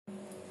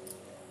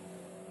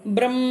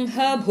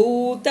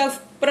ब्रह्मभूतः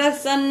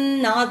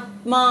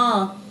प्रसन्नात्मा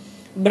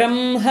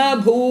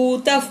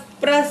ब्रह्मभूतः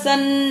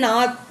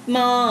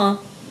प्रसन्नात्मा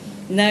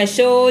न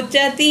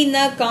शोचति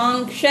न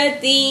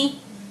काङ्क्षति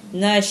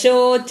न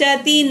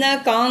शोचति न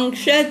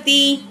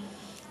काङ्क्षति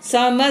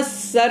समः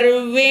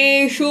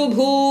सर्वेषु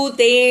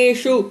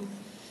भूतेषु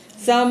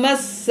समः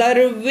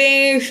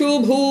सर्वेषु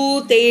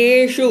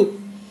भूतेषु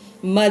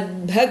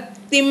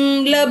मद्भक्तिं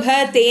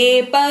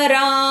लभते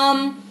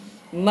पराम्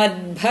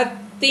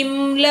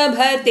मद्भक्तिं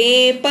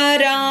लभते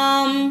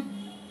पराम्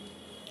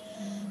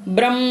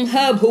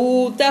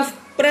ब्रह्मभूतः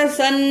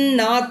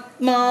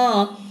प्रसन्नात्मा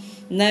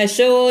न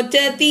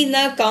शोचति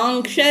न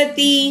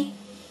काङ्क्षति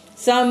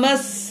समः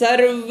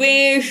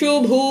सर्वेषु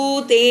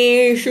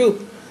भूतेषु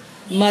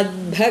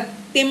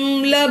मद्भक्तिं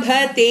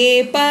लभते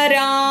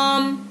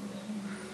पराम्।